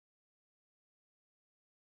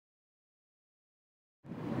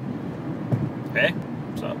Hey,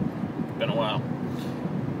 what's up? Been a while.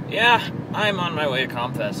 Yeah, I'm on my way to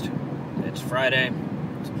Comfest. It's Friday,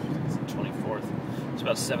 it's the 24th. It's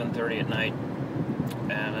about 7:30 at night,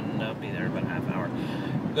 and I'll be there in about a half hour.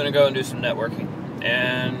 I'm gonna go and do some networking,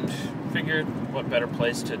 and figured what better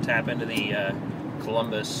place to tap into the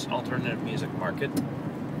Columbus alternative music market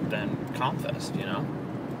than Comfest, you know?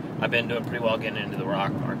 I've been doing pretty well getting into the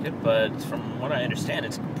rock market, but from what I understand,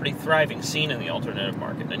 it's a pretty thriving scene in the alternative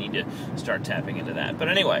market, and I need to start tapping into that. But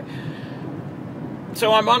anyway,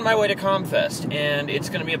 so I'm on my way to Comfest, and it's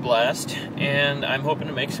going to be a blast, and I'm hoping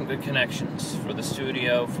to make some good connections for the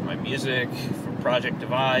studio, for my music, for Project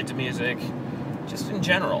Divide's music, just in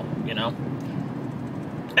general, you know?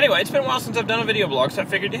 Anyway, it's been a while since I've done a video blog, so I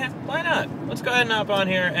figured, yeah, why not? Let's go ahead and hop on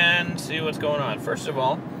here and see what's going on. First of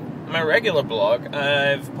all, my regular blog,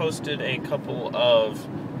 I've posted a couple of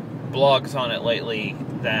blogs on it lately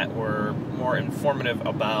that were more informative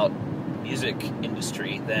about music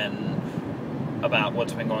industry than about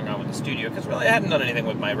what's been going on with the studio, because really I hadn't done anything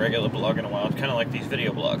with my regular blog in a while. It's kind of like these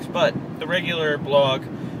video blogs. But the regular blog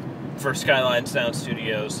for Skyline Sound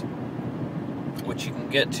Studios, which you can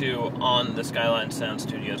get to on the Skyline Sound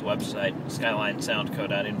Studios website,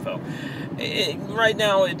 skylinesoundco.info. Right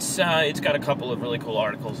now, it's got a couple of really cool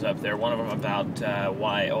articles up there. One of them about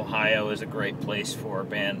why Ohio is a great place for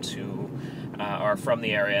bands who are from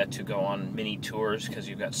the area to go on mini tours, because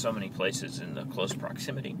you've got so many places in the close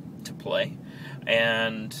proximity to play.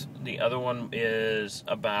 And the other one is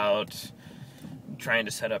about trying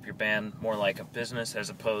to set up your band more like a business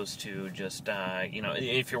as opposed to just,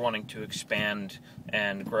 if you're wanting to expand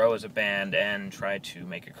and grow as a band and try to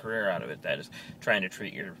make a career out of it, that is trying to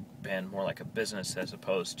treat your band more like a business as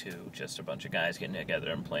opposed to just a bunch of guys getting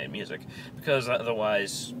together and playing music, because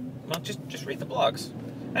otherwise, well, just read the blogs.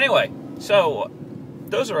 Anyway, so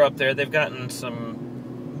those are up there. They've gotten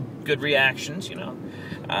some good reactions,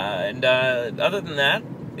 and other than that,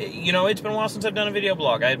 it's been a while since I've done a video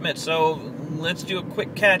blog, I admit, so let's do a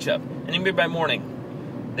quick catch-up. Anyway, by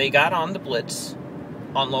morning, they got on the Blitz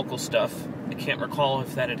on local stuff. I can't recall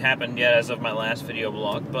if that had happened yet as of my last video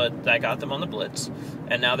blog, but I got them on the Blitz,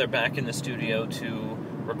 and now they're back in the studio to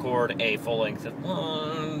record a full-length.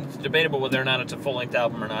 It's debatable whether or not it's a full-length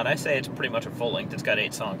album or not. I say it's pretty much a full-length. It's got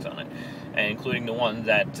 8 songs on it, and including the one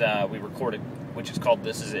that we recorded, which is called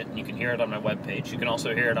This Is It. And you can hear it on my webpage. You can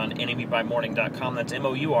also hear it on enemybymorning.com. That's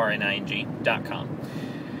MOURNING.com.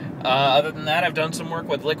 Other than that, I've done some work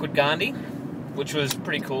with Liquid Gandhi, which was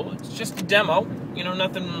pretty cool. It's just a demo,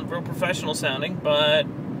 nothing real professional sounding, but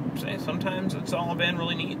sometimes it's all a band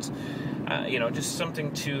really needs. Just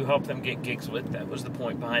something to help them get gigs with. That was the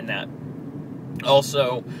point behind that.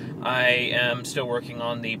 Also, I am still working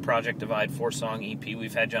on the Project Divide 4-song EP.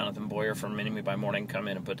 We've had Jonathan Boyer from Enemy by Morning come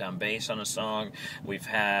in and put down bass on a song. We've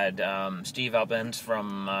had Steve Albenz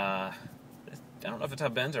from, I don't know if it's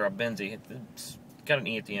Albenz or Albenzi. It's got an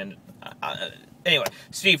E at the end. Anyway,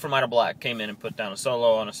 Steve from Idle Black came in and put down a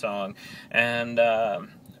solo on a song. And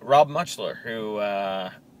Rob Muchler, who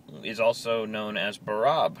is also known as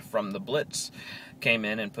Barab from the Blitz, came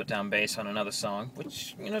in and put down bass on another song,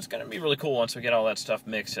 which, it's going to be really cool once we get all that stuff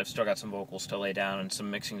mixed. I've still got some vocals to lay down and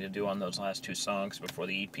some mixing to do on those last 2 songs before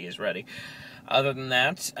the EP is ready. Other than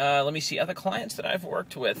that, let me see other clients that I've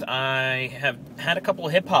worked with. I have had a couple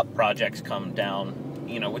of hip-hop projects come down,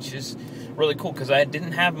 which is really cool, because I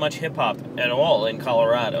didn't have much hip-hop at all in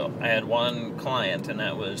Colorado. I had one client, and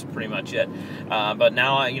that was pretty much it. But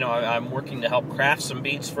now, I'm working to help craft some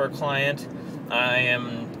beats for a client. I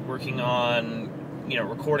am working on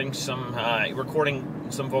recording some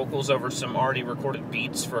vocals over some already recorded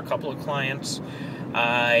beats for a couple of clients.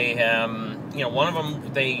 I am, one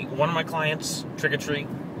of my clients, Trick or Treat,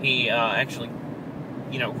 he actually,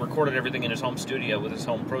 recorded everything in his home studio with his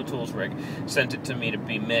home Pro Tools rig, sent it to me to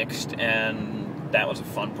be mixed, and that was a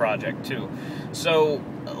fun project too. So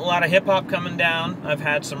a lot of hip hop coming down. I've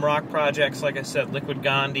had some rock projects, like I said, Liquid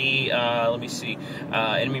Gandhi. Let me see,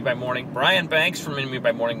 Enemy by Morning. Brian Banks from Enemy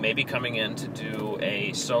by Morning may be coming in to do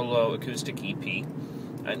a solo acoustic EP.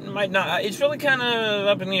 It might not. It's really kind of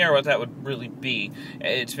up in the air what that would really be.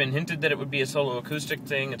 It's been hinted that it would be a solo acoustic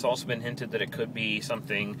thing. It's also been hinted that it could be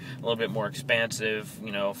something a little bit more expansive,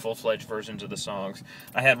 full-fledged versions of the songs.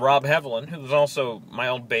 I had Rob Hevelin, who was also my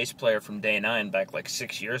old bass player from Day 9 back like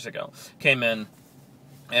 6 years ago, came in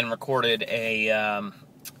and recorded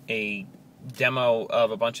a demo of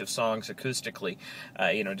a bunch of songs acoustically.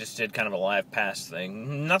 Just did kind of a live pass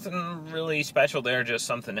thing. Nothing really special there, just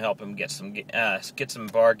something to help him get some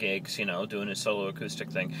bar gigs, doing his solo acoustic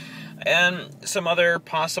thing. And some other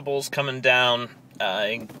possibles coming down.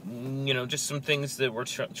 Just some things that we're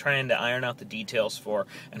trying to iron out the details for,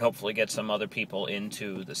 and hopefully get some other people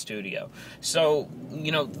into the studio. So,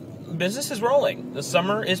 business is rolling. The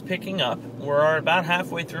summer is picking up. We're about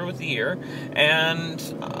halfway through with the year, and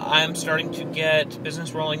I'm starting to get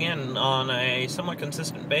business rolling in on a somewhat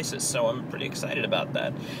consistent basis, so I'm pretty excited about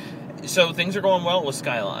that. So things are going well with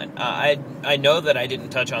Skyline. I know that I didn't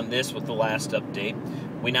touch on this with the last update.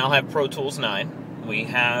 We now have Pro Tools 9. We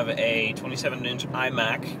have a 27-inch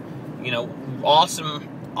iMac.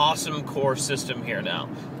 Awesome core system here now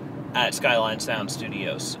at Skyline Sound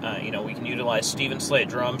Studios. We can utilize Steven Slate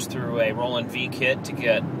drums through a Roland V kit to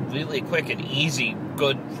get really quick and easy,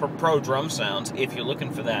 good pro drum sounds if you're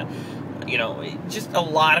looking for that. Just a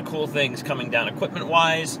lot of cool things coming down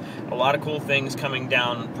equipment-wise, a lot of cool things coming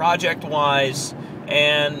down project-wise,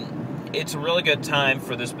 and it's a really good time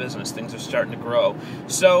for this business. Things are starting to grow.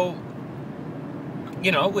 So,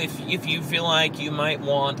 if you feel like you might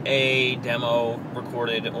want a demo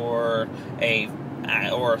recorded or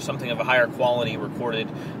something of a higher quality recorded,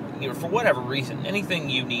 for whatever reason, anything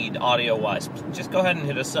you need audio-wise, just go ahead and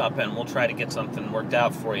hit us up, and we'll try to get something worked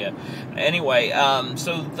out for you. Anyway,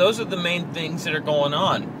 so those are the main things that are going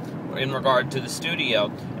on in regard to the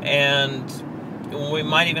studio, and we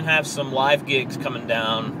might even have some live gigs coming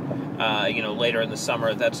down, later in the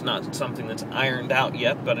summer. That's not something that's ironed out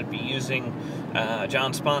yet, but I'd be using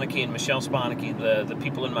John Sponicky and Michelle Sponicky, the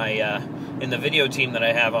people in my in the video team that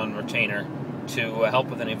I have on retainer, to help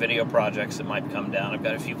with any video projects that might come down. I've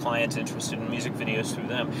got a few clients interested in music videos through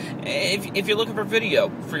them. If you're looking for video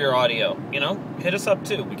for your audio, hit us up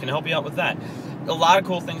too. We can help you out with that. A lot of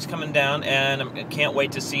cool things coming down, and I can't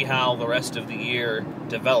wait to see how the rest of the year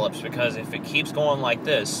develops, because if it keeps going like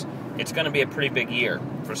this, it's going to be a pretty big year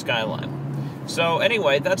for Skyline. So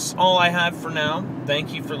anyway, that's all I have for now.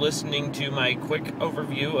 Thank you for listening to my quick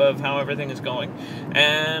overview of how everything is going.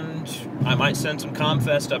 And I might send some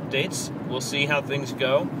Comfest updates. We'll see how things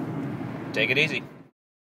go. Take it easy.